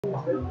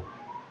بسم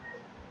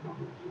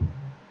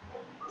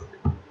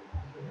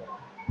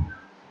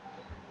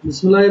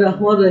الله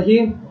الرحمن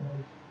الرحیم.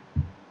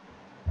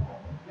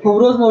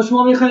 امروز ما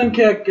شما میخوایم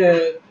که یک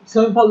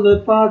سیمپل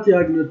نوتپد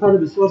یا یک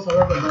نوتپد بسیار ساده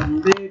در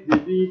برنامه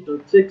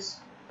VB.6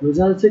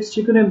 ورژن 6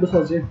 چی کنیم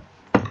بسازیم.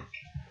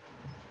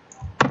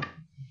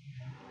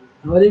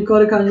 اول این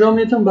کار که انجام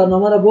میتونم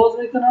برنامه را باز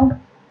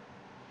میکنم.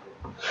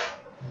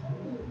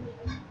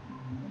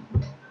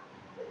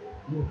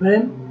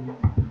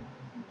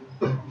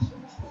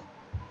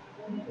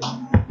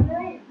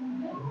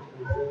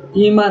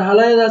 این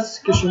مرحله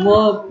است که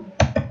شما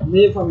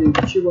میفهمید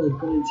که چی باید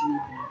کنید چی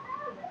نکنید.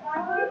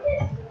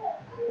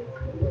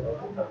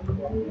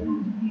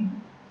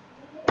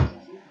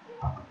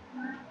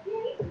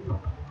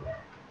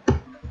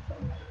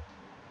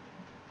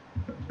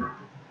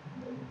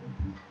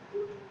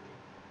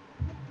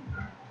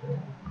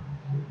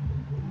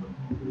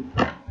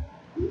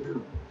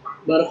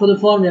 برای خود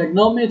فرم یک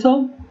نام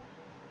میتونم.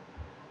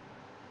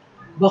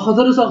 به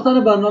خاطر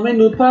ساختن برنامه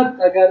نوتپد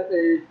اگر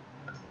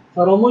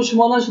فراموش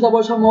شما نشده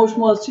باشه ما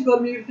شما از چی کار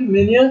میگرفتیم؟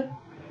 منیو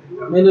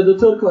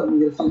ادیتور کار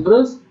میگرفتیم.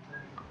 درست؟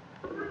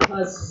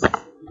 پس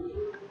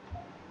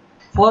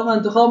فرم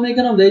انتخاب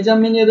میکنم. در اینجا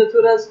منیو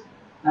ادیتور است.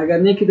 اگر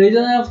نیکی در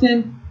اینجا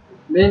نیافتیم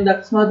بین در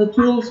قسمت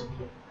تولز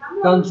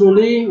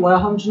کنترلی و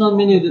همچنان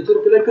منیو ادیتور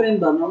کلیک کنیم.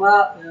 برنامه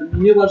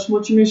منیو بر شما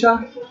چی میشه؟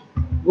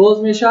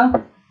 باز میشه.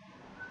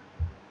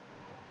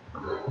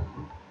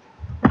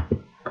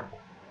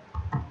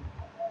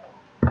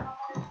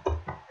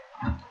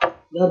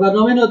 در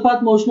برنامه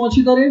نوتپد ما شما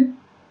چی داریم؟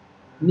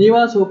 نیو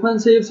است، اوپن،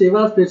 سیو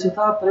است، پیچ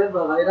تاب، پرینت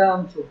و غیره.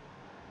 همچون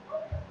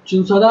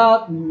چون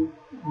ساده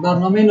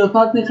برنامه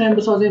نوتپد میخوایم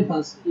بسازیم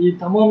پس این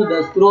تمام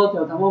دستورات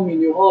یا تمام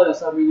منیوها یا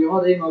سب منیوها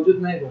در این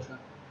موجود نمیباشد.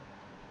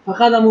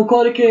 فقط همون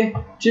کاری که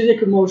چیزی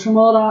که ما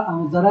شما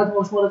را ضرورت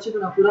ما شما را چی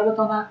کنه پورا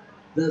بتونه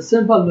در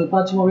سیمپل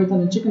نوتپد شما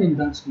میتونید چی کنین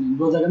درس کنین.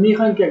 باز اگر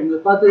میخواین که یک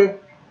نوتپد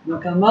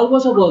مکمل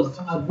باشه باز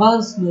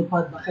ادوانس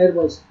نوتپد بخیر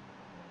باز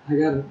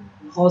اگر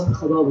خواست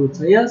خدا بود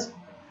صحیح است.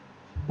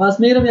 پس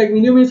میرم یک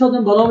منیو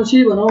میسازم به نام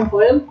چی؟ به نام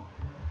فایل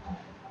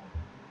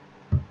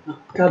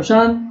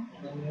کپشن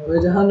و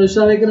اینجا هم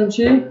نوشته میکنم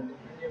چی؟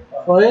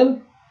 فایل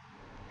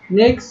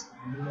نیکست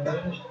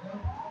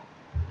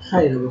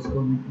خیلی بس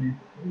کار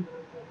میکنیم.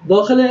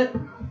 داخل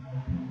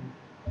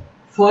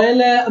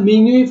فایل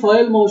منیوی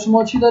فایل ما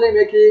شما چی داریم؟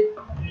 یکی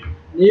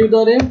نیو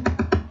داریم.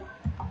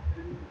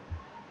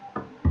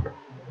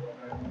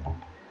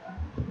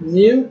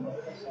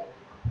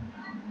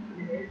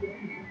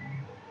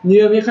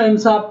 نیو میخوایم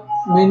سب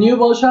منیو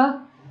باشه.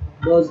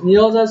 باز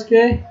نیاز است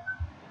که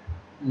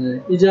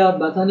اینجا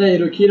بتن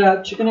ایروکی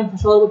را چی کنیم؟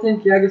 فشار بتیم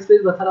که یک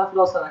اسپیس به طرف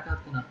راست حرکت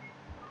کنه.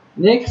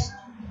 نیکست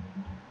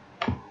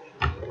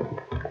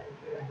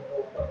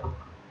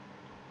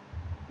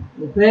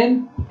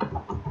اوپن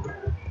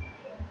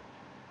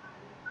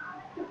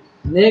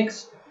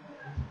نیکست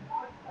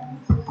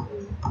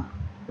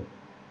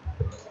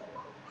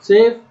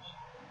سیو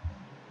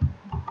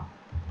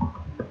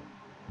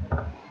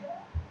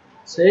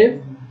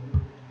سیو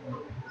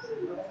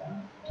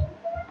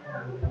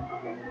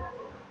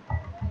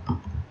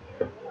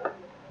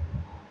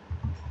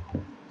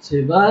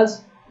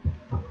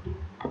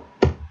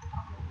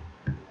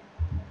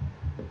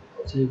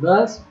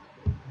از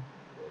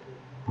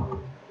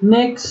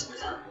نیکست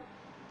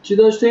چی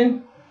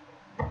داشتیم؟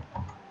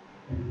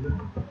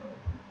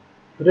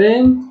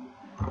 پرینت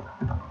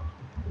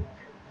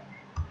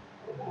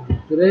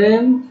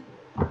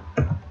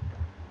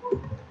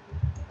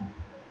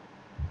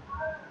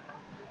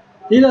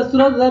این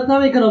دستورات درد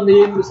نمی کنم به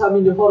این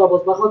منیوها را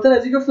باز به خاطر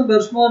از این گفتم بر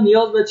شما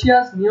نیاز به چی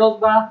است؟ نیاز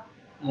به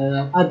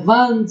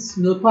ادوانس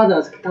نوتپد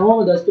است که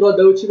تمام دستورات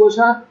دو چی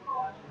باشه؟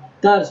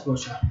 درس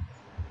باشه.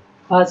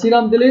 پس این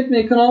هم دلیت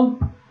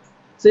میکنم.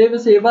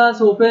 سیو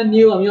است اوپن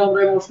نیو هم یا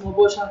برای ما شما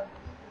باشه.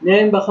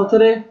 میایم به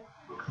خاطر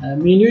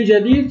منیو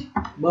جدید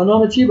با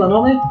نام چی؟ با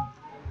نام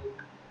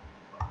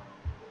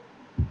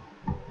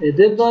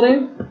ادیت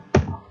داریم.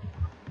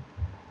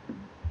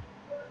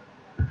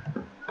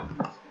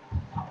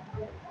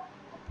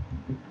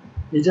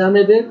 اینجا هم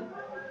ادیت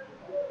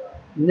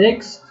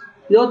نیکست.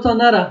 یا تا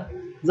نره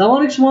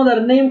زمانی که شما در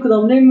نیم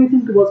کدام نیم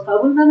میتونید که باز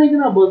قبول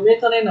نمیکنه باز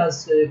میتونین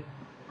از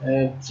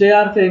سه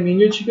حرف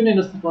منیو چی کنین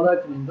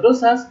استفاده کنین.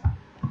 درست است؟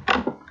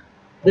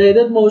 در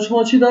ادیت ما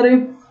شما چی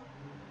داریم؟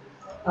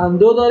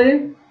 اندو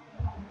داریم.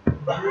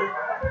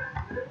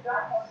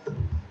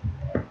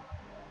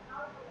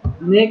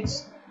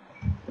 نیکست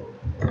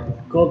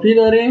کپی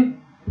داریم.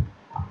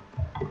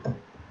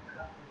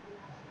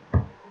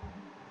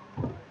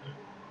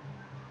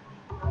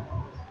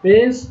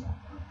 پیست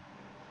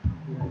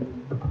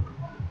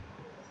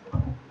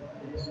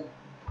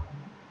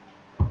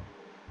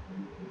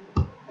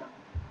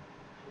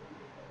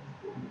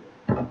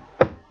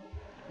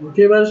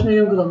اوکی برش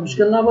میگم که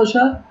مشکل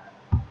نباشه.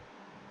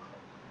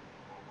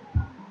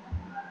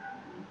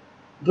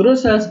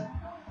 درست است.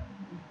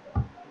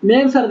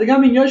 میایم سر دیگه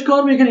منیوش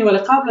کار میکنیم ولی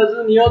قبل از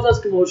اون نیاز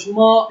است که ما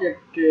شما یک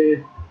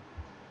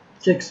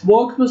تکست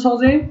باکس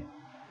بسازیم.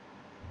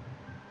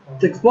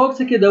 تکست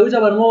باکسی که دوجا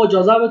بر ما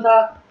اجازه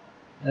بده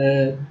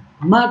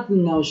متن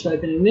نوشته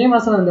کنیم. نه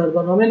مثلا در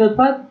برنامه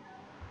نوتپد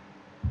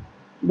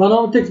با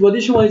نام تکست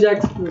بادی شما یک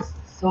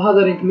ساحه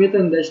دارین که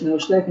میتونید داش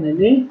نوشته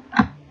کنید. نه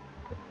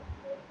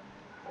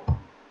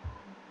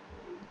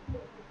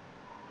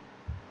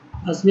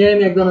پس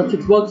میایم یک دانه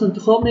تکست باکس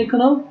انتخاب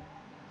میکنم.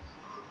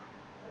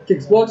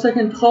 تکست باکس که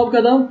انتخاب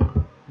کردم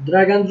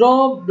درگ اند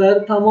دراپ در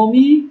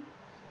تمامی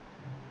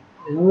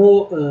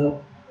و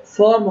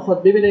فرم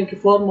خود ببینید که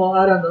فرم ما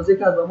هر اندازه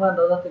که از ما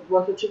اندازه تکست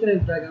باکس چی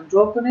کنیم درگ اند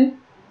دراپ کنیم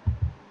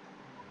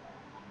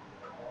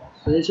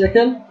به این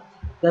شکل.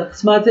 در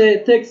قسمت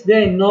تکست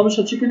بیاین نامش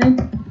رو چی کنیم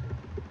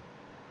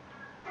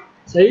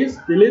صحیح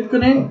دیلیت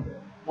کنیم.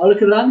 حالا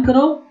که رن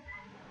کنم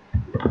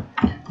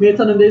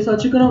میتونم دیسا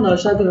چی کنم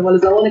نوشته کنم ولی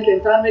زمانی که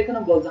انتر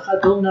میکنم باز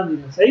خط دوم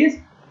نمیره. صحیح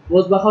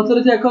باز به خاطر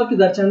یک کار که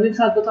در چندین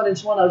خط بتونید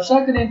شما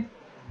نوشته کنید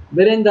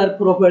برین در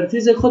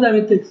پراپرتیز خود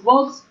همین تکست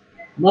باکس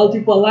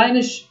مالتیپل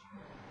لاینش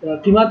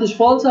قیمتش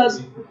فالس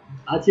است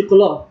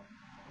اتیقلا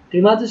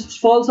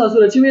قیمتش فالس است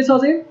رو چی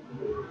میسازیم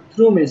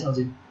ترو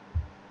میسازیم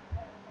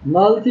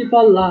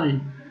مالتیپل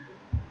لاین.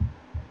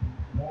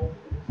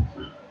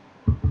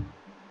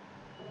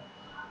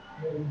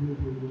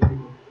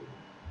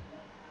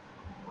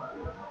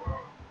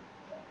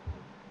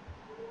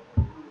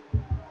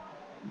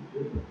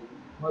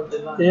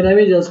 این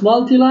همیجاست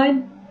مالتی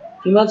لاین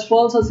قیمتش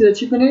فالس هست یا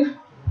چی کنیم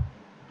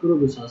ترو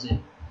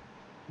بسازیم.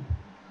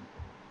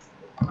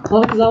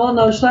 حالا که زمان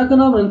نوشته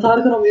کنم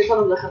انتر کنم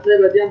میکنم در خطای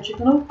بعدی هم چی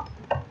کنم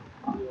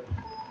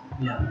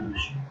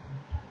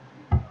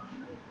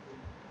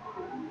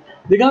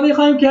دیگه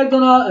میخوایم که یک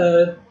دونه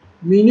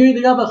مینوی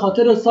دیگه به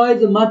خاطر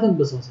سایز متن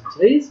بسازیم.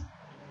 صحیح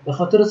به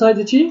خاطر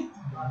سایز چی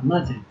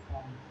متن.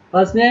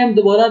 پس میایم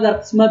دوباره در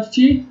قسمت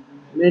چی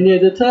منیو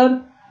ادیتور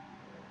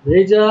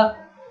اینجا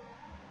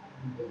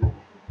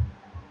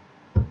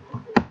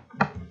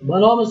به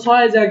نام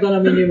سایز یک دانه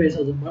منیو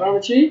میسازم. به نام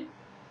چی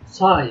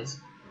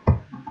سایز.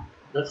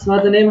 در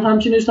قسمت نیم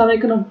همچین نوشته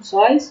میکنم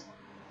سایز.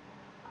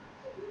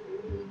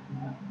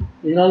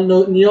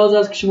 اینا نیاز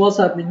است که شما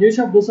سب منیوش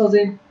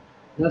بسازین.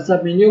 در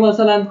سب منیو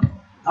مثلا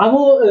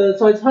اما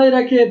سایت هایی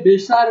را که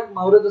بیشتر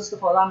مورد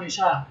استفاده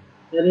میشه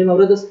یعنی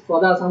مورد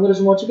استفاده از همه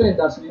شما چی کنید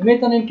درسونید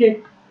میتونید که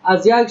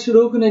از یک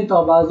شروع کنید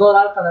تا به 1000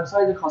 هر قدر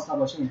سایز خواسته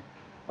باشین.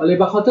 ولی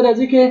به خاطر از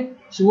اینکه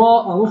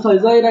شما همون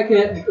سایزایی را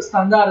که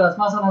استاندارد است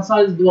مثلا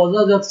سایز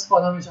 12 زیاد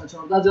استفاده میشه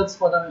 14 زیاد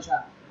استفاده میشه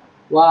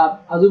و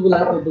از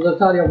اون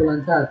بزرگتر یا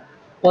بلندتر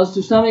باز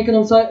توشته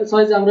میکنم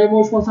سایز امروی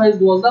ما شما سایز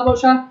 12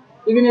 باشه.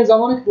 ببینید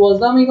زمانی که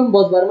 12 میگم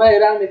باز بر من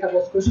ایران میتونه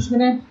باز کوشش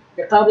کنیم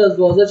که قبل از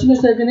 12 چی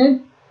نوشته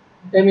کنیم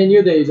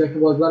منیو دیجا که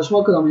باز بر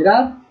شما کدام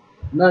ایران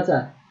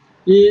نتا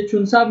این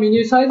چون سب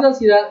منیو سایز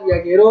است یک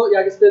ایرو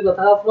یک اسپیس به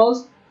طرف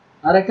راست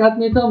حرکت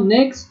میتونم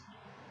نیکست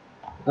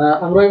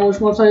امروی ما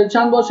شما سایز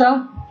چند باشه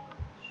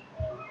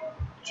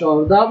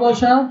 14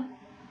 باشه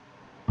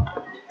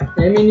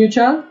منیو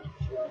چند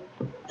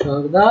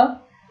 14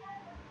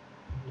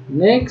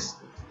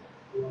 نیکست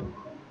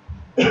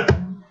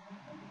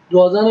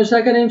 12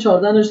 نوشته کنیم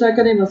 14 نوشته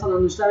کنیم مثلا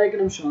نوشته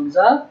میکنیم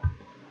 16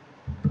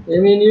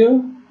 منیو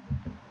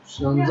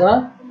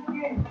 16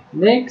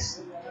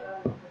 نیکست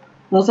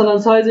مثلا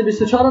سایز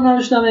 24 رو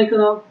نوشته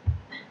میکنم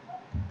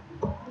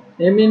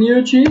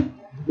منیو چی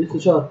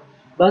 24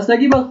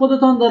 بستگی به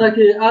خودتان داره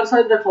که هر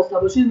سایز را خواسته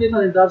باشید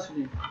میتونید درس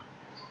کنید.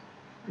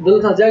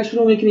 دلت از یک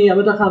شروع میکنی یا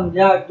میتونم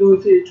 1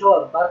 2 3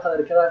 4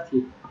 برقدر که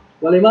رفتی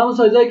ولی من اون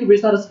سایزایی که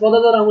بیشتر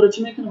استفاده دارم اون رو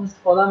چی میکنم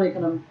استفاده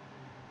میکنم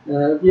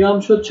بیام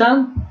شد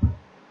چند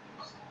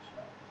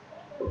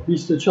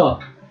 24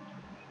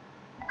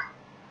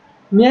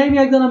 میایم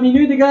یک دانه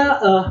منیو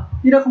دیگه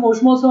این رقم ما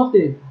شما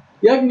ساختیم.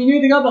 یک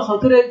منیو دیگه به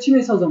خاطر چی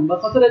میسازم به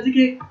خاطر از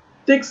اینکه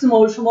تکست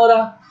ما شما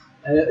را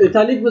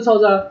ایتالیک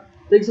بسازه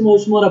تکست ما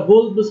شما را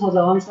بولد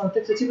بسازه و همچنین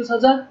تکست چی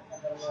بسازه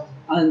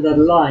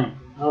اندرلاین.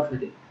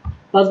 آفرین.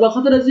 پس به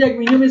خاطر از یک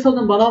منیو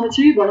میسازم به نام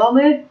چی به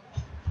نام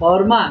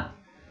فرمت.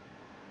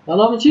 به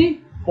نام چی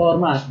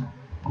فرمت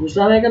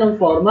نوشته میکنم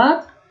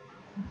فرمت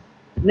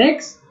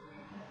نیکست.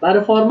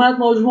 برای فرمت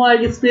ما شما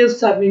یک اسپیس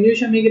سب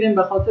منیوش میگیریم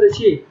به خاطر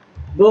چی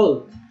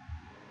بولد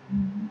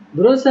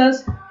درست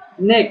است.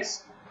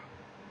 نیکست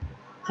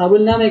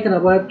قبول نمیکنه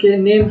باید که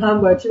نیم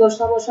هم باید چی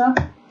داشته باشه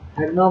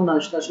یک نام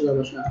نوشته شده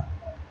باشه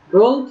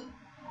بولد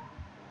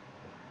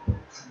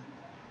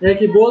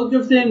یکی بولد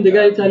گفتیم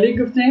دیگه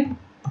ایتالیک گفتیم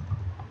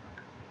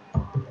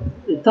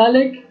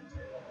ایتالیک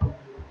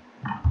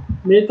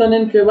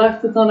میتونیم که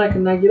وقتتان اگه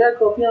نگیره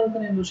کپی هم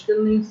کنیم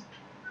مشکل نیست.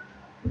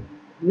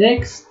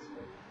 نیکست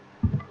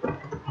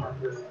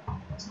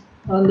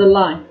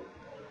underline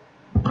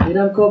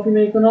میرم کپی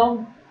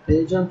میکنم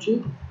پیجم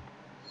چی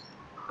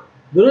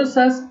درست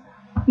است.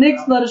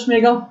 نیکست برش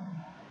میگم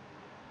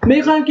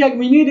میخوام که یک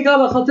منیو دیگه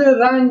به خاطر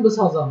رنگ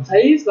بسازم.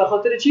 صحیح است به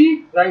خاطر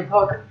چی رنگ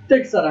ها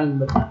تکست رنگ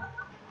بدم.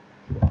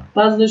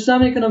 پس نوشته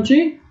میکنم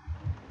چی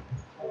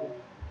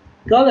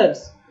colors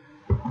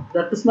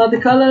در قسمت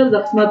colors در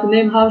قسمت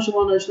نیم هم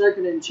شما نوشته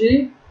کنیم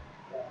چی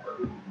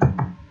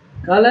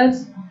colors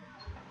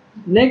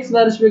نیکست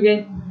برش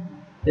بگین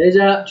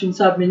اینجا چون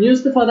سب منیو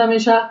استفاده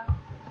میشه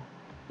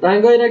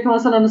رنگایی را که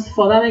مثلا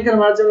استفاده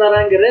میکنم از جمله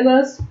رنگ رد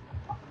است.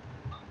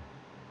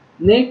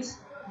 نیکس.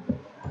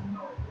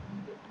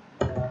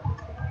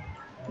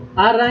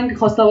 هر رنگ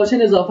خواسته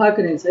باشین اضافه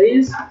کنین. صحیح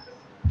است.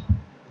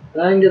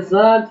 رنگ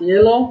زرد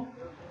یلو.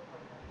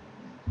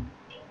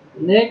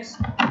 نیکس.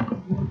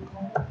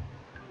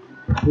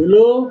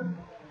 بلو.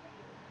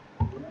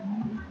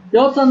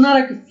 یادتان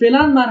نره که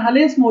فعلا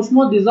مرحله است ما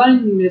شما دیزاین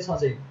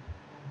میسازیم،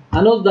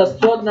 هنوز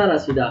دستورات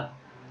نرسیده.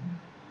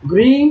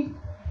 گرین.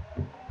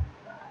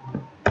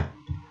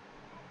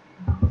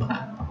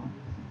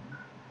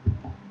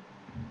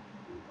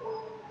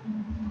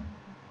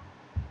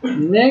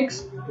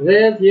 Next,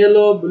 red,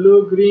 yellow,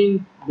 blue, green,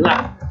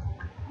 black.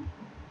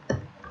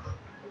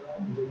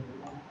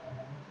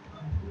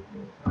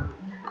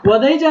 و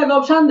در اینجا یک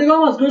آپشن دیگه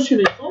هم از گوش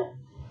کنید.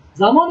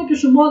 زمانی که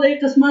شما در این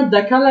قسمت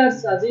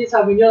دکلرز از این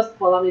سبینی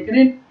استفاده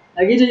میکنین،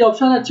 اگه اینجا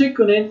آپشن رو چک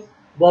کنین،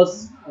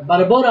 باز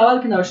برای بار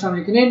اول که نوشته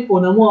میکنین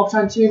اونمو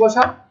آپشن چی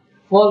میباشه؟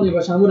 فال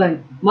میباشه. همون رنگ.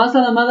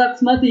 مثلا من در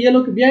قسمت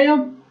یلو که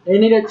بیایم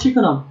اینی رو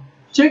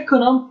چک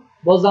کنم،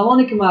 با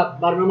زمانی که من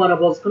برنامه رو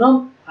باز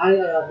کنم،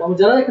 با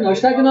مجرد که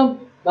نوشته کنم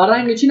بر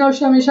رنگ چی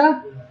نوشته میشه؟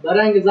 بر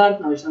رنگ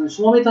زرد نوشته میشه.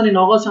 شما میتونین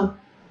آغازش هم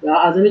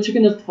از این چک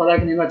استفاده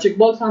کنین و چک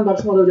باکس هم بر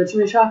شما روجا چی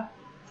میشه؟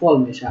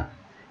 فال میشه.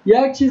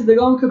 یک چیز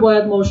دیگه هم که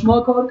باید ما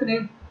شما کار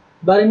کنیم،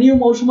 برای نیو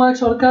ما شما یک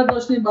شارتکت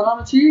داشتیم به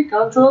نام چی؟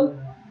 کنترل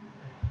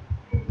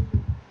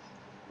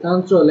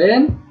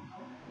N.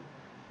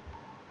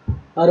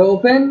 برای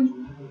اوپن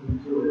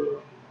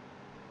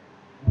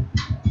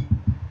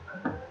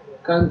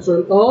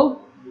کنترل O.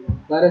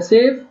 برای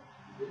سیو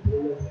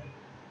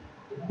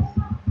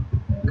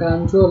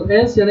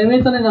کنترل S. یعنی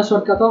میتونین از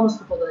شارتکت ها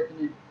استفاده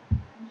کنیم.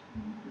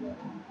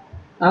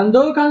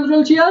 اندو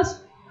کنترل چی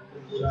است؟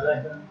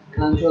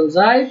 کنترل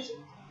زد.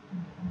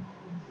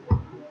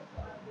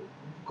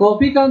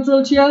 کپی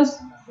کنترل چی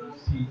است؟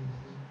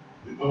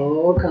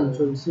 او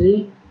کنترل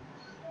سی.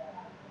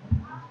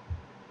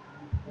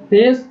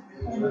 پیست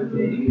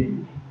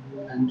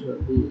کنترل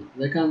بی.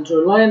 در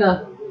کنترل لاین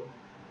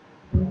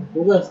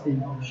خوب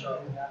هستیم.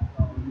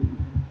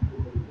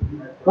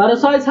 برای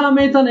سایز هم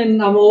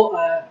میتونین اما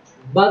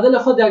بدل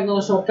خود یک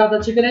دانه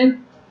شارتکت چی کنین؟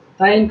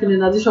 تعیین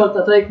کنین از این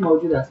شارتکت هایی که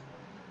موجود است.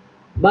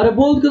 برای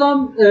بولد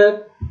کدام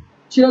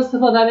چی را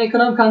استفاده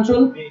میکنم؟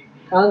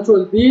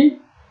 کنترل بی.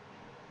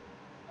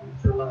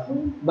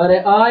 برای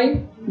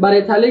آی،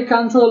 برای تلیک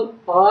کنترل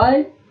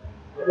آی.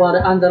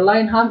 برای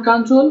اندرلاین هم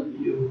کنترل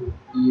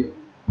یو.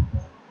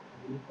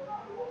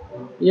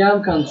 یه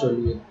هم کنترل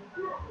یو.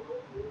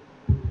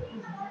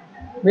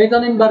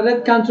 میتونین بر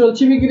رد کنترل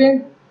چی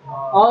بگیرین؟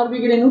 آر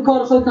بگیرین. اون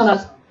کار خودتان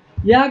است.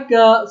 یک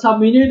سب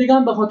منیو دیگه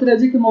هم به خاطر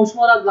از اینکه ما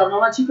شما را از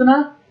برنامه چی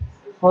کنه؟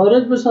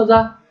 خارج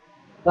بسازه.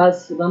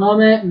 پس به نام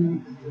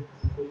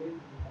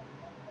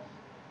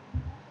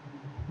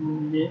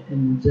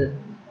انجام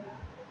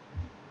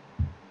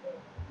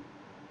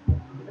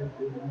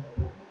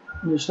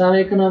نوشته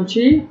میکنم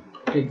چی؟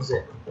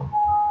 exit.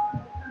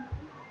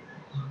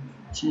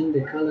 change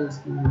the colors.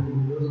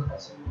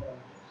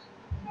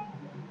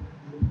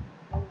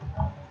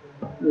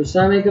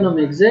 نوشته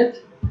میکنم exit.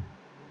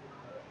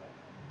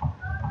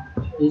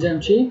 اینجا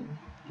چی؟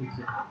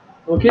 exit.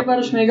 اوکی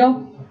برش میگم.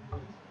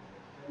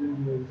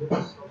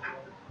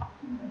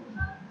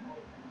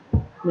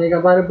 میگه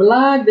برای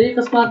بلک دیگه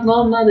قسمت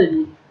نام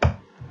ندادی.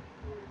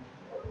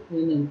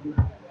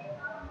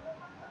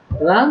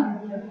 رن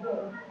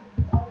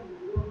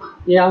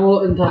یه همو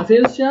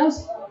انترفیس چی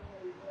هست؟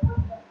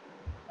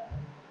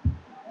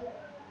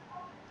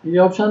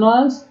 یه آپشن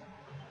هست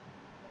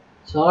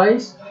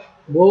سایز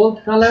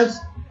بولد کلرز.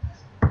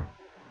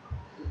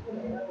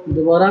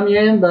 دوباره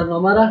میایم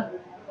برنامه را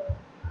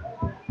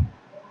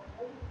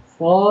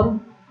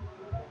فارم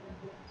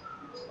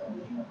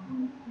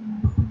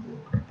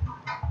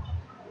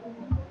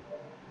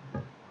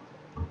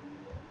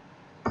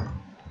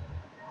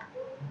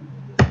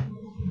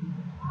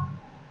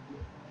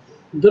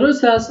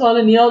درست است.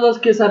 حالا نیاز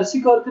است که سر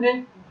چی کار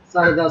کنیم؟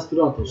 سر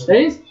دستوراتش.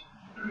 درست؟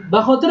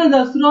 به خاطر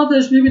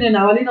دستوراتش میبینین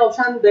اولین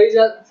آپشن در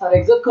اینجا سر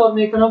اگزیت کار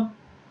میکنم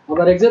و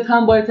بر اگزیت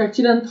هم باید یک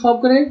چیز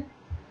انتخاب کنیم.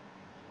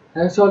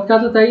 یک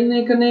شارتکت رو تعیین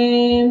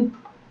میکنیم.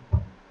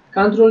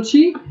 کنترل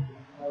چی؟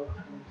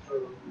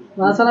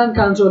 مثلا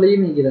کنترل ای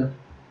میگیرم.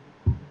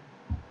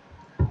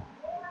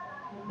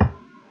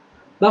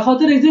 به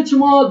خاطر اگزیت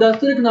شما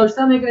دستوری که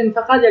نوشته میکنین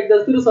فقط یک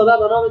دستور ساده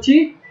به نام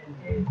چی؟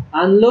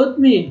 unload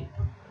me.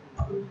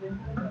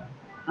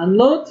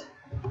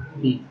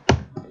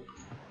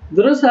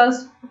 درست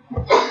هست؟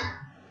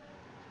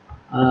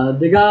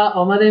 دیگه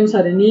آمدیم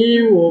سر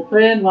نیو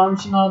اوپن و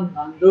همچنان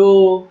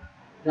اندو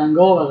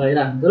رنگا و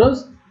غیره.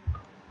 درست؟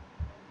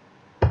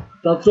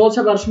 دستوراتش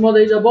بر شما در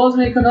اینجا باز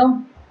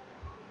میکنم.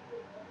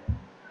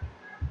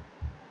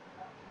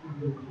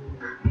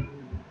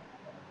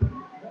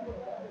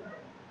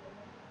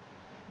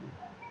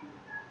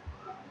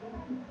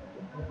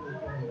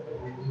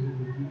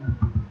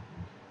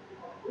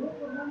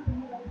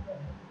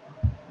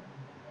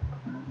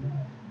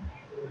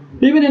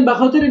 ببینید به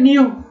خاطر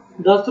نیو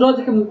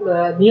دستوراتی که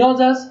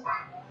نیاز است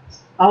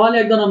اول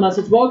یک دانه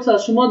مسیج باکس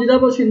از شما دیده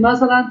باشین.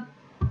 مثلا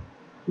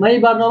من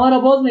این برنامه را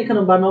باز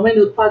میکنم، برنامه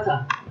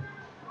نوتپد،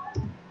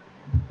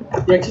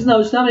 یک چیز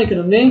نوشته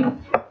میکنم نه،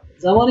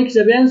 زمانی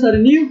که بیایم سر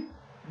نیو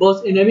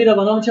باز اینمی را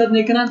به نام چت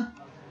میکنن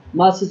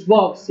مسیج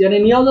باکس. یعنی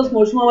نیاز است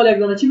ما شما اول یک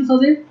دانه چی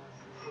بسازیم؟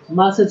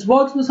 مسیج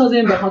باکس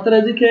بسازیم، به خاطر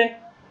از اینکه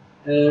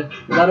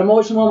برای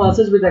ما شما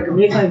مسیج بده که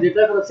میخوایم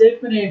دیتا خود سیو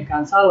کنیم،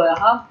 کانسل و یا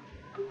هم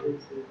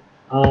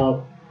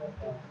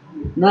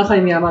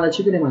نخواهیم این عمل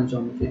چی کنیم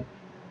انجام میدیم.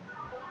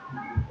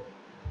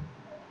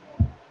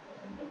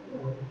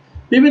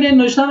 ببینید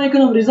نوشته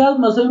میکنم ریزالت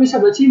مساوی میشه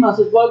به چی؟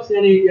 مسیج باکس.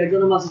 یعنی یک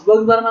دانه مسیج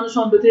باکس برای من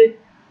نشان بده.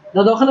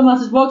 در داخل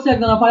مسیج باکس یک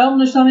دانه پیام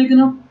نوشته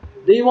میکنم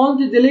do you want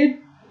to delete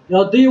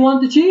یا do you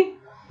want to چی؟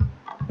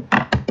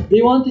 do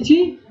you want to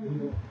چی؟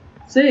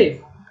 save.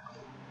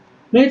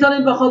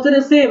 میتونید به خاطر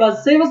سیو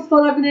از سیو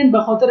استفاده کنین، به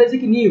خاطر از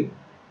اینکه نیو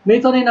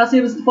میتونید از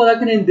سیو استفاده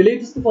کنین،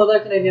 دیلیت استفاده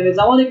کنین. یعنی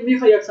زمانی که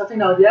میخوای یک صفحه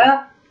نو بیاد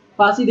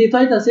پس این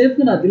دیتای تا سیو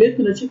کنه، دیلیت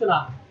کنه، چی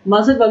کنه،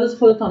 مسیج به دست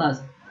خودتان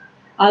است.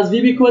 از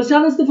وی بی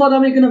کوئسچن استفاده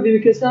میکنم. وی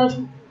بی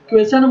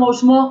کوئسچن ما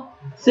شما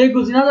سه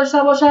گزینه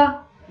داشته باشه،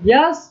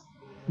 یس،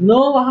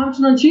 نو و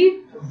همچنان چی؟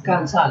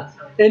 کانسل.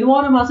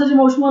 عنوان مسیج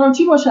ما شما هم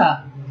چی باشه؟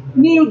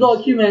 نیو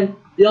داکیومنت.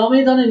 یا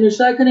میتونید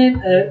نوشته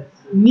کنین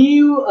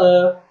نیو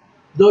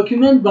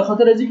داکیومنت، به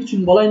خاطر از اینکه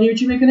چون بالای نیو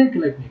چی میکنین؟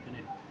 کلیک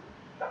میکنین.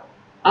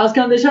 از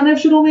کاندیشن اف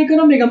شروع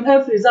میکنم، میگم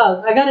اف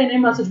ریزالت. اگر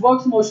این مسیج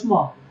باکس ما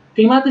شما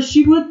قیمتش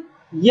چی بود؟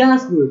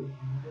 یس بود.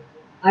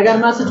 اگر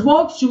مسیج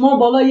باکس شما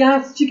بالای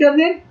یس چی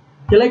کردین؟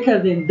 کلیک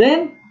کردین، then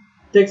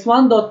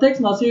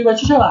text1.text مساوی به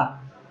چی شود؟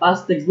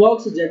 پس تکست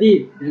باکس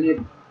جدید، یعنی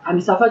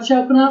همین صفحه چی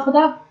کنه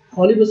خدا؟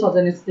 خالی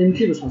بسازه، نیست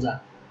امتی بسازه.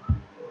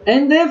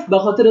 end if به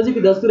خاطر از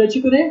اینکه دستور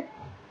چی کنیم؟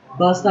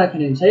 بسته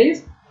کنیم. صحیح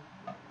است؟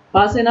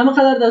 پس این همه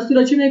قدر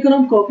دستور چی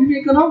میکنم؟ کپی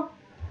میکنم.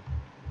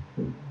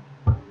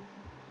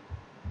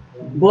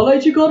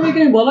 بالای چی کار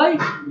میکنیم؟ بالای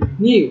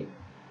نیو.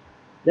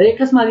 در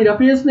یک قسم ادی را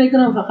پیست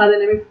میکنم، فقط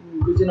این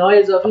گزینه های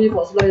اضافی،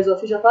 فاصله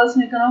اضافی شو پس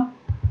میکنم.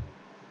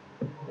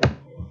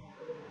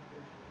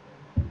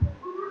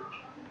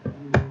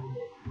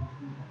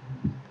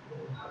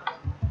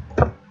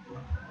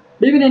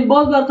 ببینید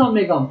باز براتون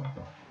میگم،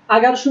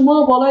 اگر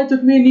شما بالای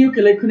تکمه نیو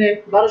کلیک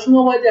کنید، برای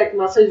شما باید یک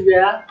مسیج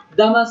بیاد.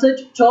 در مسیج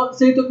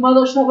 3 تکمه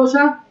داشته باشه.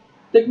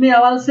 تکمه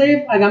اول سیو،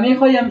 اگر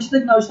میخوای همین چیزی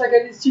که نوشته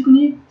کردی چی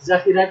کنی؟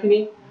 ذخیره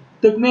کنی.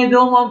 تکمه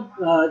دوم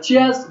چی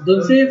است؟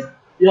 دون سیو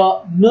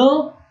یا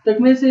نو.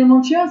 تکمه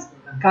سوم چی است؟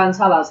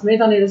 کانسل است.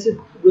 میتونید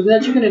گزینه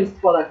چی کنید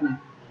استفاده کنید.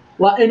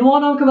 و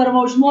عنوان هم که برای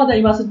ما شما در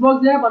این مسیج باکس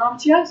دیگه برنامه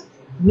چی است؟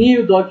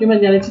 نیو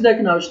داکیومنت، یعنی چیزی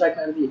که نوشته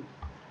کردی.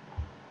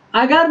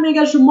 اگر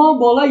میگه شما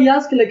بالای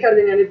یس کلیک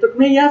کردین، یعنی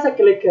تکمه یس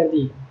کلیک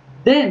کردی،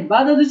 then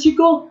بعد از چی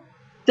کو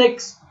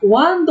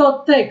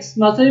text1.text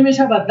مساوی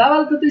میشه با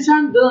دبل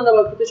کوتیشن، دو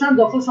دبل کوتیشن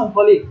داخلشون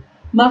خالی.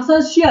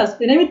 مقصد چی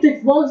است؟ اینمی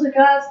تکست باکس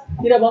که هست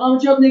میره با نام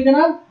چی یاد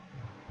میکنن؟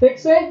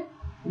 تکست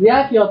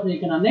یک یاد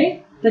میکنن، نه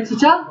تکست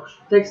چند؟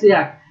 تکست یک.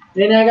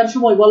 یعنی اگر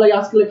شما بالای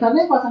یس کلیک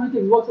کردین پس همین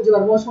تکست باکس رو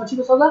برای شما چی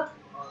بسازه؟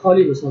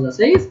 خالی بسازه.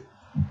 صحیح است؟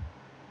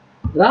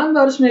 رن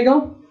برش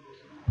میگم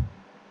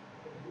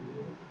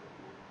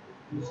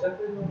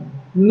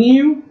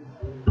نیو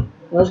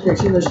باش که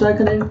چی نوشته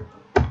کنیم،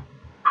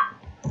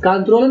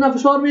 کنترل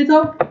نفشار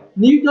میتم،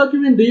 نیو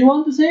داکیومنت do you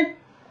want to save،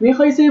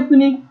 میخوای سیو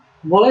کنی،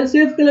 بالای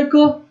سیو کلیک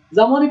کن.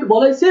 زمانی که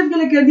بالای سیو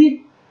کلیک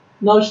کردی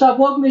نوشته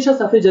پاک میشه،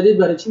 صفحه جدید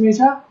برای چی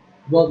میشه؟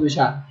 باز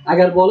میشه.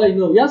 اگر بالای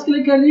نو یس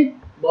کلیک کردی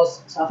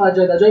باز صفحه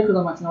جای در جای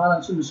کدام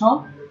اکسنوال چون نشان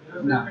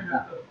نه.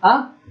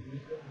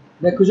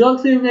 در کجا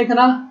سیو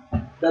میکنه؟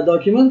 در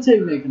داکیومنت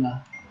سیو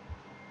میکنه.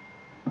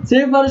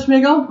 سیو برش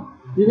میگم.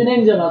 ببینید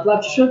اینجا مطلب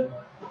چی شد؟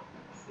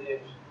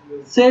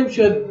 سیو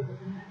شد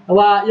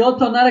و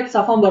یادتان نره که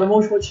صفحه برای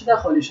ما شما چی شده؟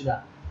 خالی شده.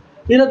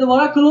 این رو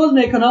دوباره کلوز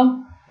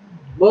میکنم.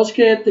 باش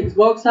که تکست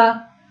باکس ها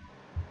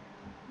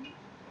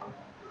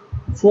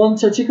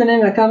فونت چی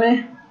کنیم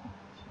یکمی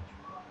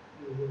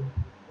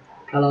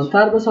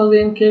کلانتر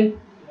بسازیم که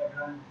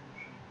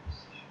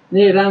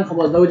نه رنگ خب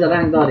باز دوجه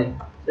رنگ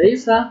داریم. صحیح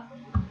است؟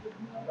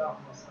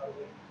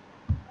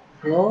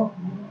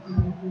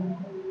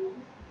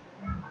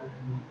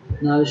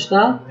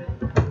 نوشته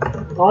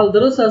حال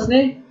درست است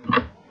نه؟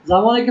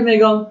 زمانی که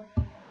میگم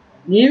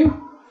نیو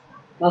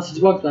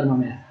مسیج باکس برای ما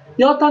میاد.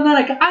 یادتان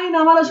نره که این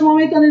عمل شما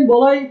میتونین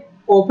بالای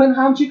اوپن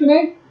هم چی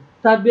کنین؟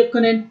 تطبیق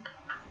کنین.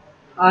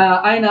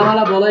 این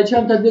عمل بالای چی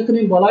هم تطبیق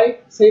کنین؟ بالای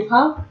سیف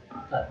هم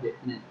تطبیق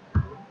کنین.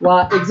 و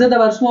اگزیت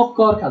برای شما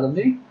کار کردم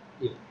نه؟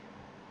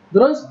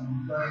 درست؟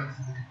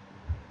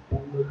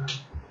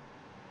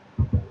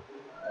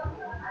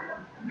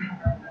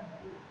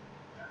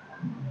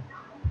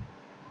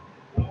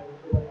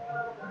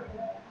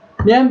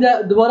 میایم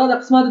دوباره در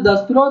قسمت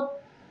دستورات.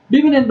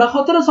 ببینید به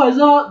خاطر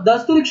سایزها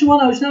دستوری که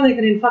شما نوشته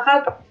میکنین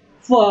فقط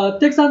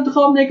تکست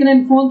انتخاب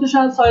میکنین، فونتش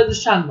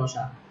سایزش چند باشه.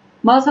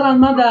 مثلا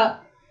من در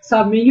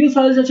سب منیو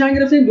سایزش چند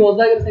گرفتیم؟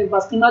 12 گرفتیم.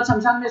 پس قیمتش هم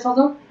چند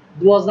میسازم؟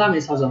 12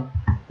 میسازم.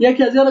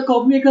 یکی از اینا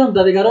کپی میکنم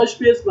در دیگراش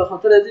پیست به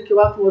خاطر از اینکه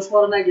وقت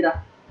شما رو نگیره.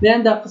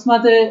 میایم در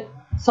قسمت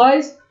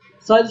سایز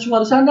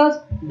شما چند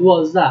است؟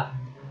 12.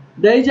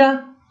 دیگه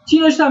چی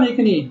نوشته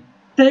میکنی؟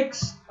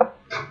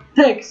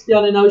 تکست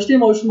یعنی نوشته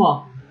ما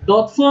شما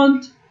دات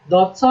فونت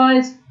دات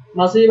سایز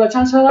مساوی با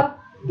چند شده؟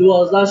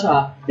 12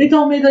 شده.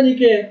 تو میدونی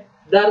که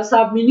در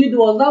سب منیو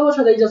 12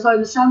 باشه، در اینجا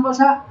سایزش چند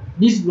باشه؟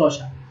 20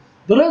 باشه.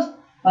 درست؟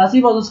 پس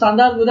این باز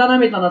استاندارد بودن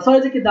نمیتونه.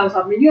 سایزی که در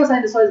سب منیو هست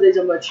این سایز در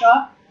اینجا باید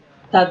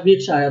تطبیق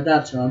شه یا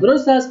درد شه.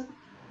 درست است؟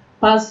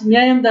 پس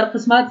میایم در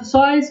قسمت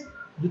سایز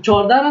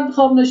 14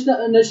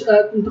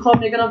 انتخاب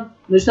میکنم.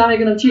 نوشته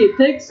میکنم چی؟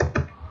 تکست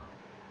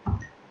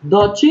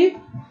دات چی؟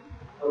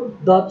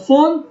 دات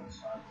فونت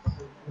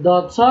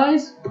دات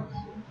سایز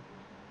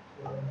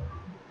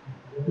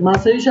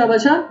مساوی شه به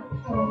چند؟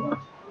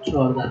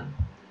 14.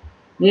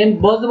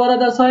 میایم باز دوباره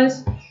در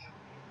سایز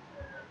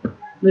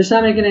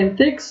نوشته میکنیم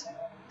تکست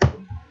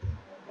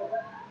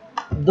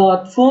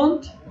دات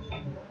فونت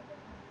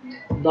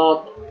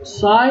دات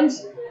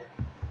سایز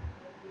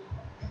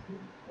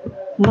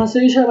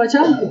مساوی شه به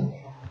چند؟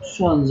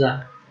 16.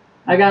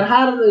 اگر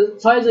هر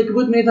سایزی که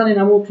بود میتونین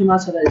همون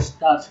قیمت را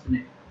درج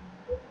کنید.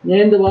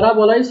 میایم دوباره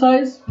بالای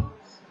سایز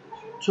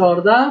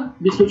 14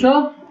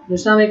 24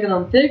 نوشته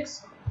میکنم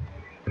تکست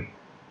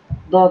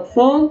دات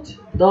فونت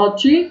دات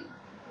چی؟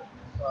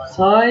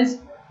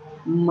 سایز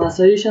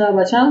مساوی شه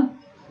به چند؟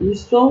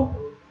 20.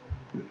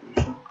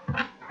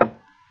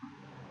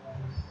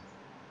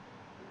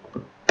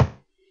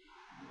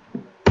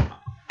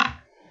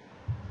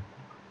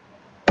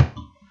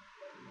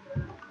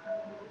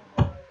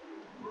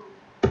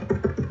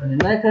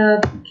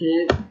 نکرد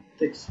که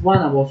تکست 1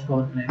 باز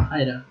کار کنیم.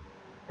 خیره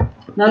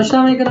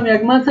نوشته میکنم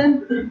یک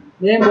متن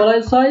میایم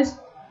بالای سایز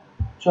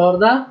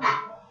 14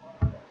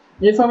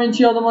 میفهمین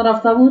چی یادم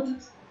رفته بود؟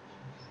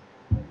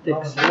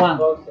 تکست 1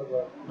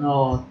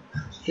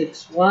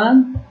 تکست 1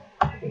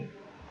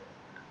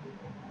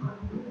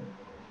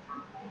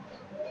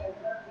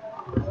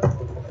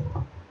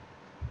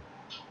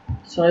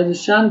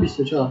 سایزش چند؟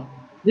 24.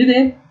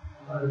 دیدین؟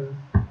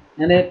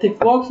 یعنی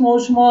تکست باکس ما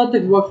شما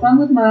تکست باکس من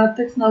بود، من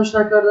تکست نوشته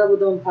کرده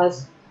بودم.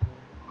 پس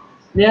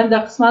میایم در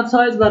قسمت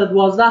سایز برای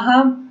 12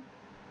 هم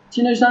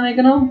چی نوشته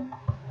میکنم؟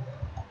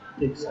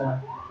 تکست 1.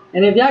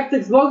 یعنی یک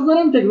تکست باکس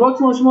داریم. تکست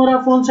باکس ما شما را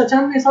فونت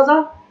چند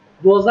میسازه؟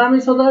 12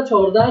 میسازه.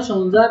 14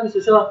 16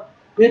 24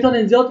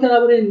 میتونین زیاد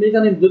کرده برین،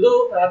 میتونین دو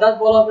عدد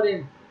بالا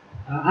برین،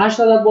 8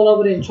 عدد بالا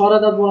برین، 4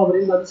 عدد بالا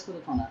برین، بعد از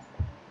خودتون است.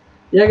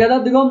 یک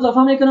عدد دیگه هم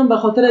اضافه میکنم به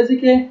خاطر از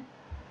اینکه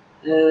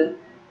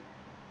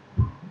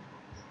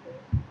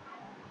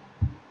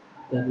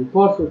در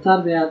ریپورت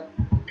خوبتر بیاد،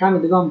 کمی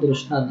دیگه هم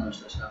درشتر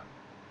نوشته شد.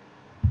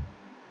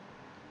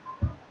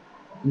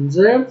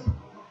 انزرت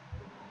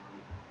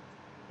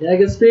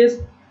یک اسپیس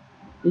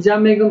اینجا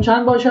میگم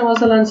چند باشه؟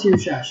 مثلا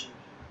 36.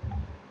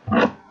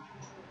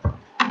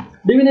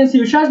 ببینید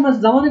 36 من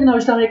زمانی که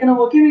نوشته میکنم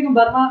اوکی میگم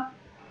بر من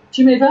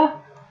چی میده؟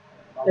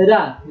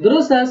 ایران.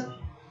 درست است؟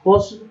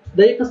 باز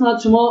در این قسمت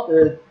شما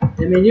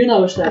منیو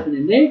نوشته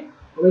کنید، نه؟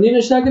 منیو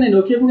نوشته کنید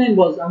اوکی بگین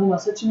باز اما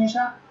مثلا چی میشه؟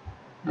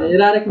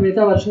 ایران که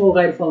میده برای شما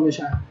غیر فعال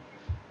میشه.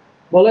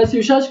 بالای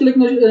 36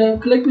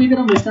 کلیک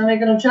میکنم نوشته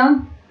میکنم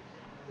چند؟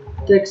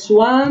 text 1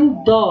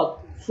 dot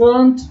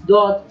font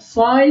dot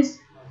size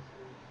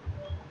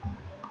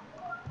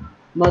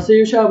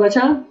مساوی شه به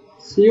چند؟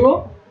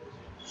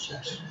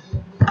 36.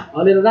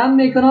 حالا رن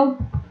میکنم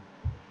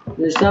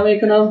نوشته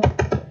میکنم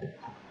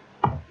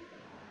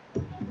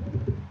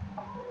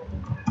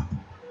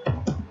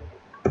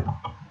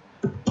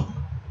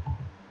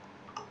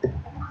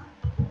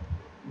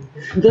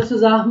دست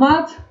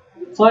زحمت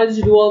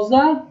سایز 12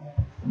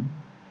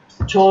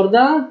 14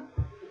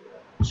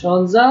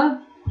 16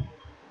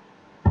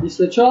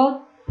 24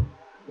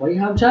 و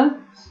این هم چند؟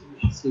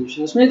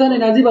 36.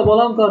 میتونین از این به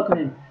بالا هم کار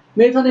کنیم.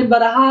 میتونیم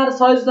برای هر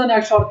سایز دان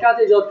یک شارتکت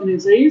ایجاد کنیم.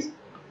 صحیح است؟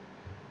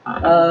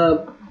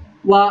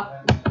 و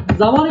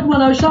زمانی که ما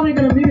نوشته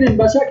میکنیم ببینید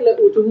به شکل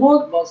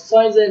اتومات با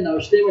سایز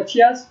نوشته ما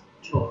چی است؟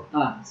 14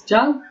 است.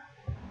 چند؟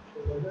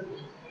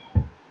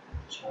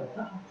 14.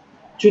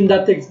 چون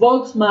در تکست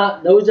باکس ما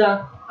دوجا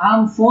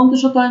هم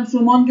فونتش رو تایم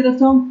فرمان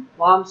گرفتم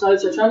و هم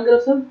سایزش چند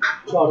گرفتم؟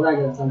 14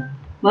 گرفتم.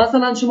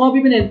 مثلا شما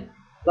ببینید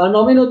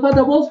برنامه نوتپد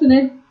رو باز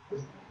کنید.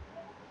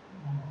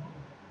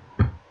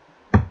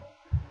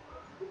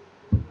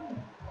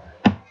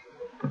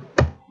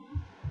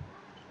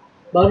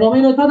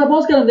 برنامه نوتپد رو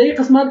باز کردم. در این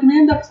قسمت که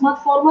میایم در قسمت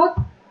فرمت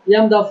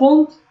یا هم در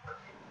فونت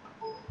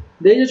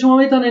در اینجا شما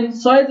میتونید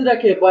سایز را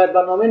که باید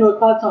برنامه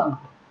نوتپد تان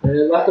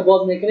وقت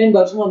باز میکنین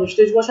بر شما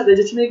نوشتهش باشه در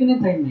اینجا چی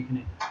میکنین؟ تعیین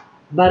میکنین.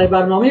 برای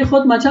برنامه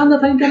خود من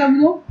چند تعیین کردم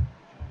بودم؟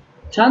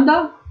 چند؟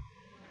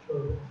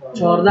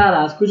 14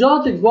 از کجا؟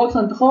 تکست باکس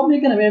انتخاب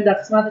میکنم میایم در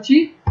قسمت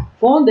چی؟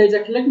 فونت در اینجا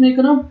کلیک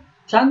میکنم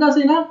چند است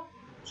اینا؟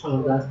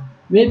 14 است.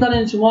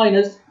 میتونین شما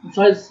این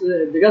سایز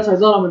دیگه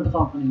سایزا رو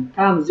انتخاب کنین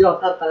کم زیاد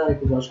هر قدری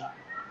که باشه.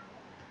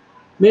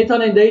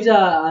 میتونین در اینجا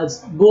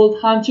از بولد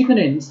هم چی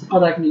کنین؟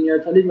 استفاده کنین یا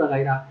ایتالیک و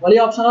غیره. ولی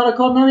آپشن ها رو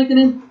کار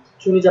نمیکنین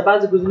چون اینجا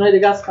بعضی گزینه‌های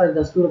دیگه است خارج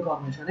دستور کار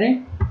میشه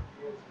نه؟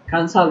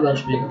 کانسل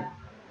برش میگم.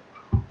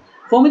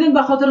 فهمیدین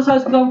به خاطر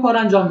سایز کدام کار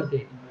انجام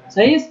میدید.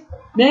 صحیح است؟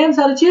 میایم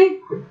سر چی؟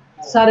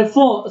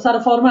 سر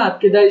فرمت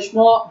که درش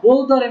ما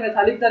بولد داریم،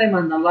 ایتالیک داریم،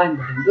 اندرلاین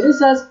داریم.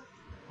 درست است؟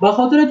 به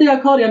خاطر یک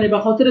کار، یعنی به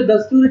خاطر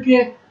دستوری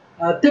که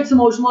تکس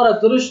ما و شما را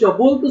درشت یا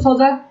بولد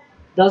بسازه،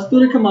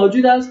 دستوری که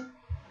موجود است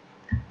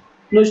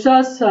نوشته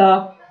است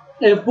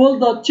if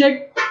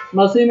bold.check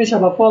مساوی میشه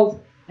به false.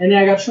 یعنی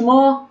اگر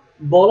شما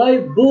بالای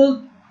بولد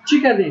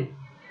چی کردین؟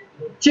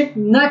 چک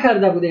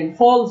نکرده بودین،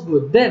 false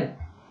بود، then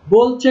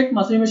bold check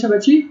مساوی میشه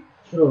به چی؟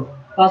 true.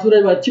 پس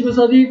باید چی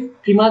بسازی؟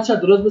 قیمتش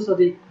درست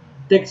بسازی.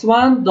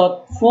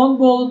 text1.font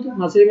bold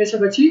مساوی میشه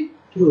به چی؟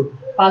 true.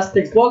 پس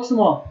تکست باکس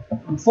ما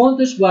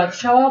فونتش باید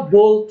شوه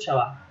بولد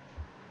شوه.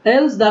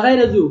 else در غیر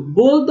از او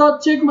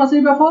bold.check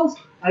مساوی به false.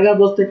 اگر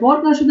باز تک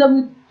مارک نشده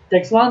بود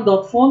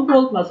text1.font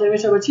bold مساوی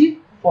میشه به چی؟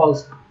 false.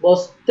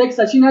 باز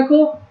تکست چی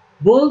نکو؟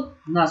 بولد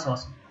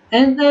نساز.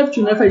 end f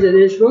چون f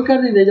ایجادی شروع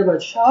کردیم دیگه باید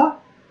شوه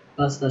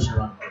بسته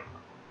شوه.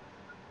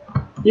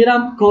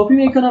 اینم کپی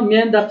میکنم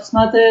میام در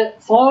قسمت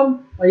فرم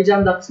و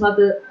اینجا در قسمت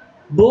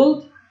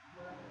بولد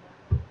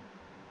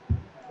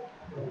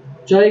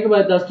جایی که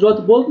باید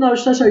دستورات بولد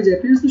نوشته شد اینجا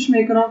پیستش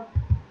میکنم.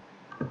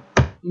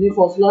 این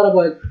فاصله را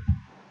باید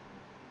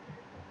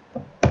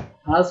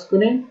حذف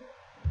کنیم.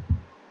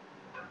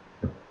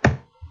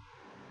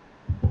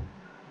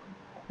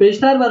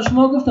 بیشتر بر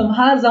شما گفتم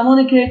هر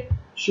زمانی که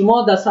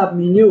شما در سب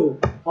منیو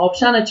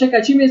آپشن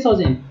چک چی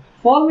میسازین؟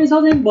 فال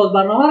میسازین، باز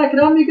برنامه را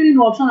کرام میکنین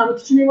و آپشن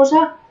البته چی میباشه؟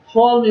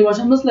 فال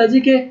میباشه. مثل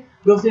ازی که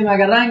گفتیم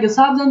اگر رنگ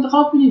سبز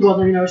انتخاب کنی باز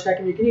نمی نوشته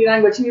که میکنی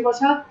رنگ با چی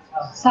میباشه؟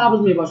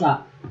 سبز میباشه.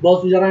 باز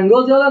اونجا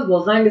رنگا زیاد است،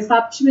 باز رنگ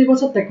سبز چی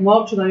میباشه؟ تک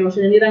مارک شده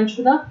میباشه، یعنی رنگ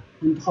شده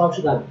انتخاب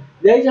شده.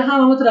 دیگه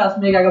هم همونطور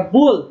میگه اگر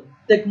بولد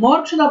تک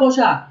مارک شده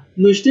باشه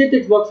نوشته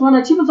تکست باکس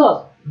ما چی بساز؟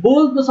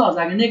 بولد بساز.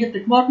 اگر نه که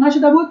تک مارک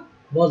نشده بود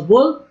باز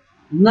بولد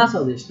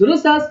نسازش.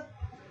 درست است؟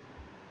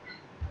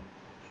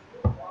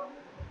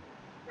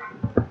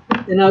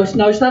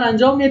 نوشتن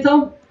انجام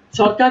میتم.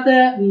 شارتکت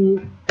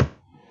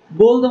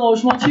بولد ما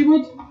شما چی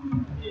بود؟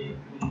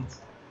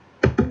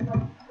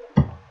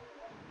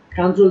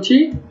 کنترل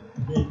چی؟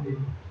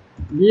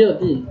 بی یا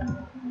دی.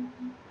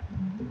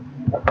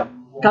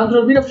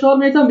 کنترل بی رو فشار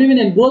میتم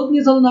ببینین بولد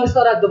میسازم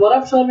نوشته را دوباره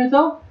فشار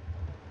میتم.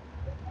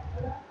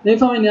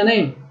 نفهمین یا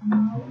نه؟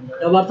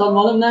 یا براتون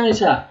معلوم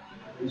نمیشه؟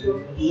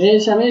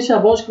 میشه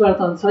باش که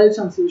براتون سایز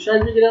هم 36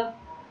 بگیرم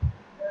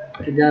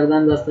که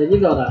گردن بستگی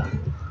داره.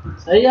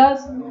 صحیح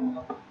است؟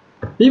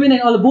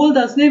 ببینید حالا بولد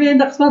است نبینید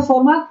در قسمت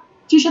فرمت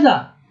چی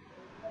شده؟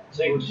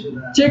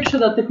 چک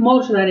شده، تک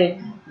مارک شده.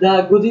 یعنی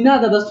در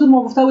گزینه در دستور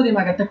ما گفته بودیم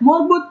اگر تک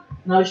مارک بود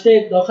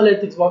نوشته داخل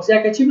تکست باکس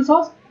یک چی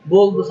بساز؟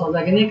 بولد بساز.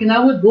 اگر نه که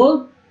نبود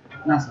بولد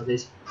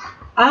نسازش.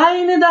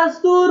 عین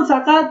دستور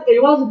فقط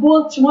عوض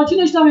بولد شما چی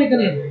نوشته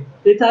میکنید؟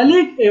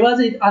 ایتالیک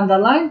عوض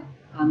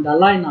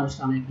اندرلاین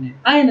نوشته میکنید.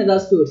 عین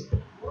دستور.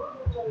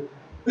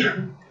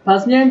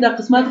 پس میایم در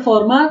قسمت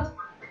فرمت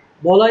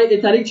بالای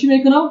ایتالیک چی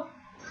میکنم؟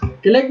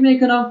 کلیک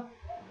میکنم.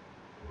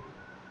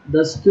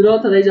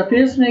 دستورات را اینجا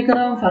پیست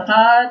میکنم.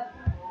 فقط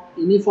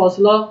اینی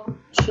فاصله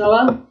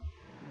شوه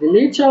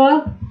دیلیت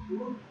شوه.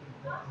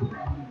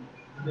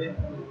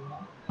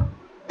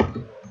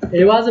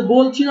 عوض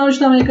بولد چی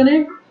نوشته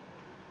میکنیم؟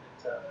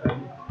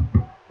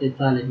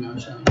 ایتالیک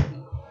نوشته میکنیم.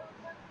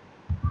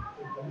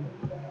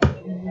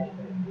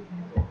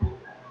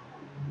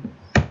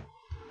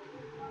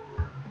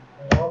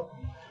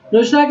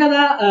 نوشته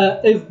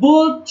کرده if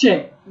bold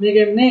check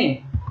میگیم نه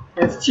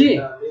if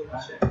چی؟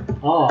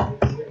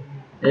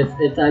 if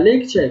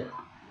italic check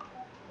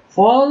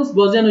false.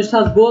 بازی نوشته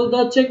از bold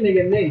dot check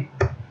میگیم نه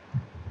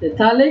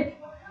italic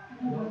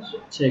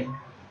check.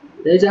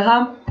 اینجا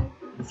هم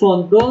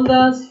فونت بولد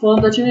است.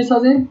 فونت چی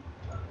میسازیم؟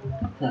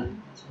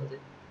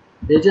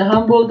 اینجا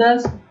هم بولد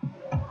است.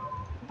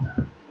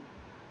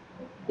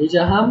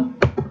 اینجا هم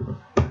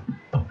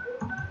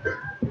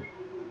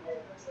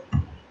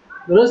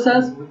درست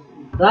است.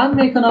 رن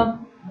میکنم.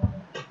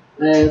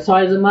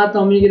 سایز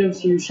متن میگیرم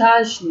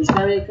 36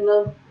 نوشته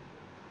میکنم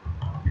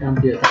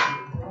کمپیوتری.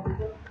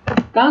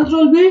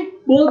 کنترل بی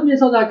بولد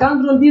میسازه.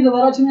 کنترل بی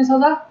دوباره چی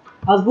میسازه؟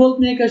 از بولد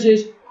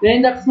میکشش.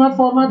 این در قسمت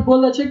فرمت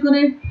بولد چک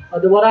کنید و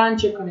دوباره ان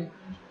چک کنید.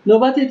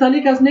 نوبت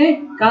ایتالیک است نه؟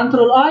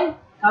 کنترل آی.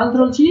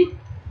 کنترل چی؟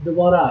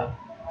 دوباره آی.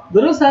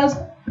 درست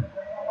است؟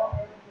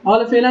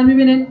 حالا فعلا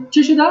میبینید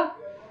چی شده؟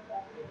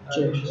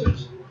 چک شد.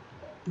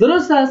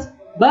 درست است؟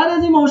 بعد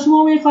از این ما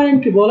شما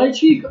میخوایم که بالای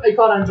چی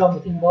کار انجام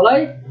بدیم؟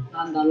 بالای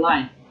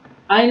اندرلاین.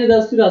 عین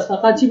دستور است.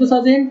 فقط چی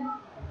بسازین؟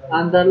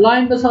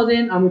 اندرلاین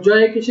بسازین. اما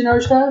جایی که چی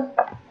نوشته است؟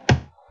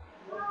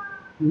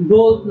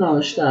 بولد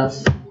نوشته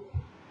است.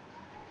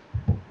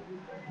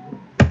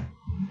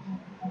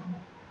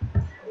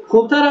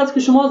 خوبتر است که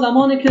شما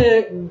زمانی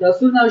که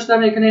دستور نوشته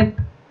میکنین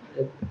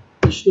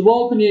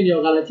اشتباه کنین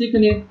یا غلطی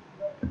کنین،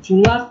 چون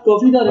وقت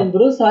کافی دارین.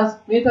 درست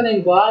است؟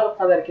 میتونین با هر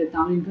قدر که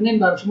تمرین کنین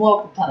برای شما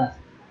خوبتر است.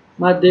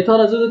 من دیتا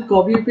را زود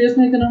کپی و پیست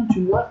میکنم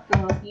چون وقت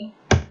کم است.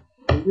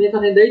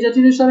 میتونین در اینجا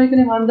چی نوشته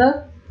میکنیم؟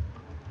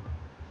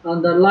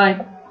 اندرلاین.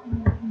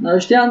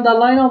 نوشته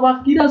اندرلاین ها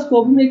وقت گیر است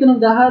کپی میکنم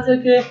در هر جا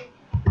که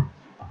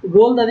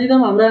بولد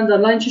دیدم امرای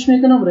اندرلاین چیش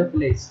میکنم؟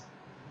 ریپلیس.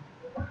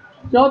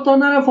 یا تا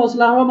نره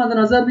فاصله ها مد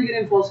نظر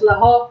بگیریم. فاصله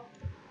ها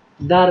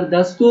در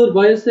دستور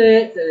باعث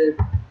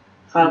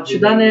خلق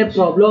شدن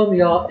پرابلم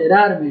یا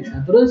ارر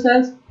میشه. درست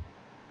است؟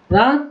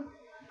 نه؟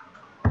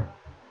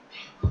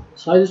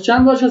 سایز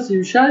چند باشه؟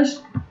 36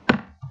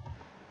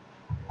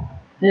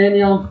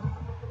 یا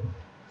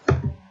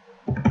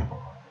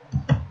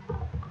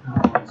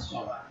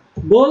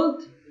بولد.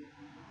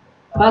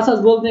 پس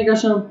از بولد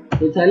میکشم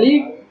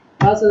ایتالیک،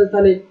 پس از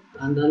ایتالیک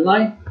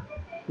اندرلاین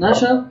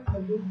نشد.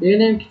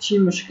 ببینیم که چی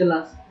مشکل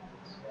است.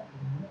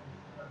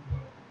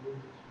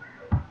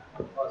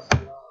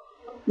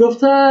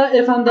 گفته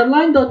if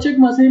underline dot check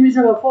مساوی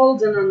میشه با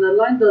false and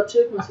underline dot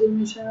check مساوی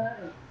میشه.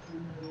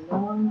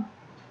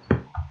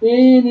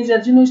 این اینجا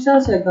چی نوشته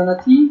است؟ یک دانه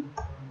تی.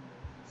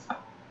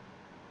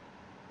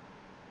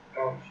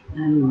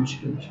 همین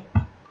مشکل میشه.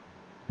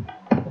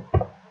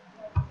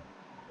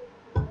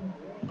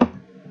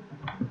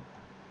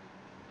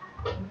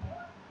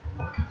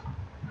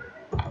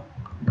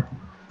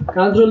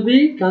 Control B,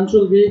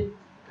 Control B,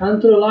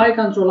 Control I,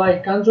 Control I,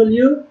 Control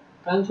U,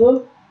 Control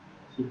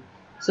C.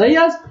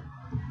 صحیح است؟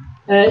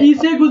 این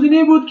سه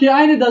گزینه بود که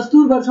عین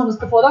دستور برشان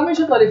استفاده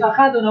میشد، ولی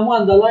فقط اونمو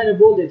اندرلاین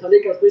بولد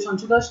ایتالیک از پیشان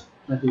چی داشت؟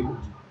 نتیجه بود.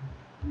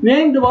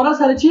 میایم دوباره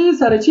سر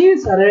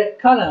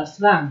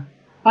کالرز، رنگ.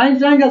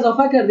 5 رنگ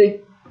اضافه کردیم.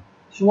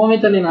 شما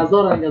میتونین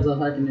 1000 رنگ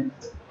اضافه کنید.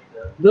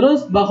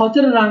 درست؟ به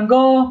خاطر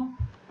رنگا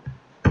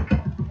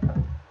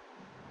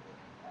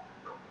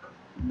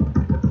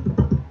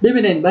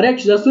ببینید برای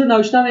یک دستور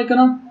نوشته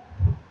میکنم.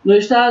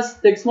 نوشته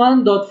است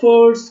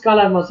text1.first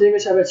color مساوی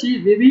میشه به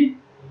چی؟ VB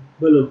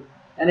blue.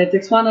 یعنی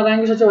text1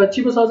 رنگش چه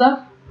چی بسازه؟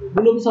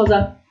 بلو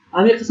بسازه.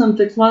 همین قسم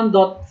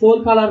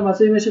text1.full color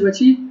مساوی میشه به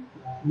چی؟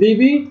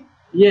 VB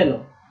yellow.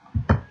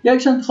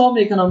 یکش انتخاب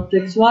میکنم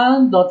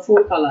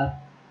text1.full color.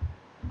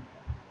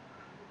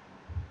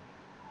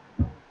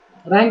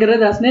 رنگ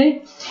رد است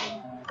نه؟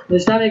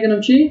 نوشته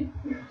میکنم چی؟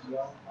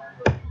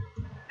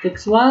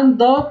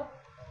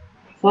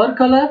 text1.full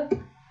color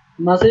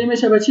مساوی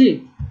میشه به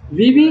چی؟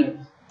 VB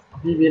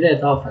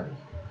رد. آفرین.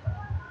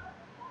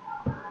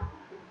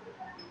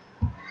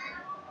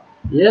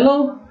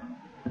 یلو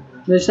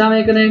نوشته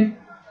میکنیم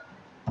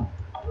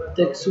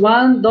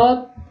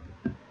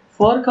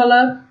text1.for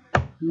color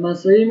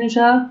مساوی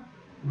میشه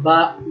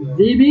با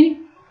VB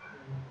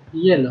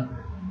یلو.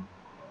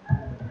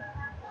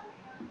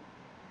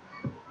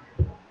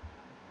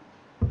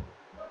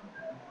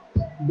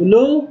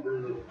 بلو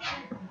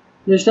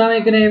نوشته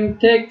میکنیم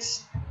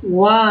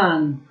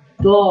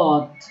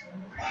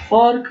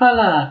text1.for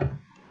color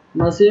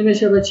مساوی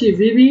میشه با چی؟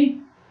 VB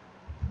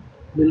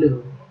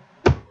بلو.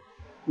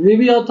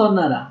 VB آتان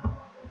نره.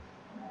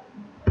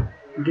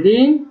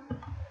 گرین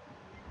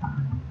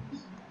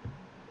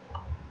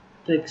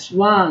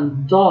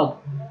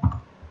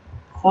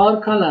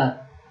text1.for color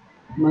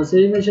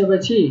مساوی میشه به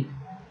چی؟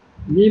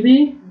 VB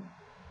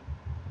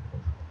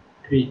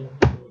گرین.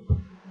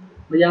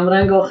 بگم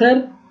رنگ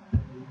آخر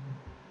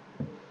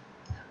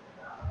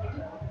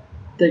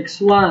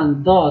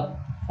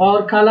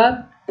text1.for color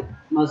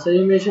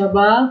مساوی میشه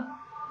به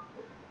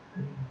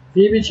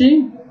VB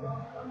چی؟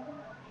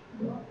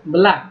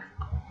 بلک.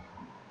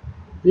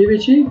 VB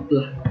چی؟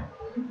 بلک.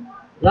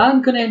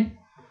 رن کنیم.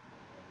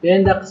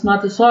 بیاین در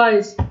قسمت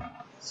سایز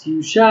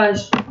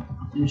 36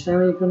 نوشته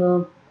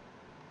میکنم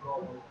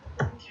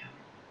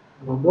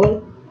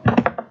بولد.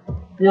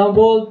 یا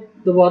بولد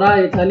دوباره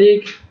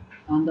ایتالیک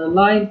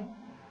اندرلاین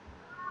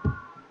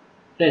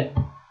رد.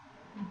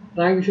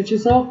 رنگشو چی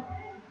ساخت؟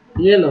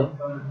 یلو.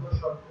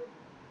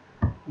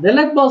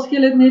 دلک باز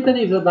کلید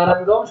میتونید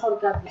برنگام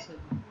شرکت بسید.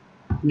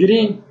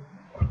 گرین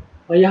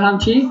و یه هم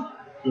چی؟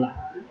 بلک.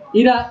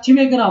 این را چی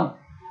میکنم؟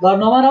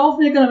 برنامه را آف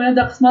میکنم. بیایم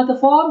در قسمت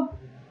فارم،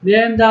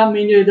 بیایم در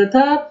منیو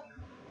ایدیتر،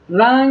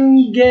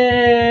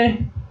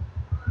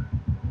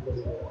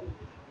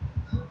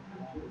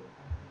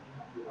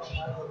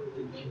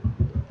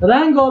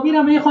 رنگ آبی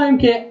را میخوایم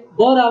که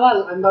بار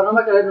اول این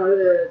برنامه که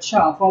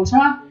فعال شه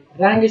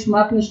رنگش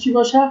متنش چی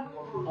باشه؟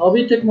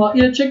 آبی. تک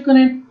ماهی رو چک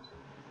کنیم.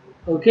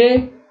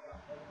 اوکی.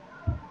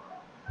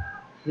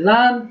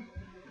 رن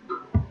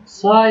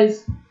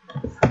سایز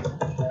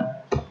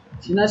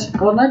چی نشه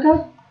کار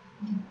نکرد؟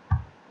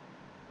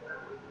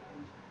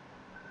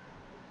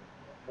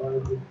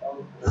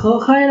 خب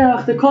خیلی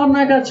وقت کار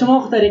نکرد. شما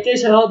خود طریقه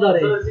شما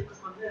داره.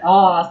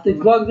 از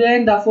تکس باکس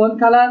بیاین در فون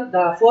کلر،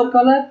 در فور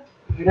کلر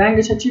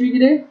رنگش چی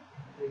بگیره؟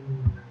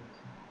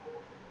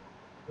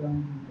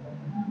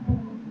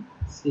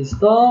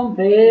 سیستم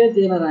پیز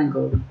این رنگ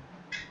آبی.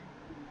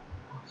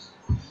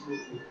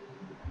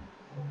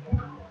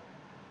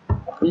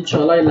 این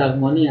چالای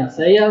لغمانی هست.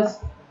 صحیح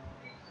است؟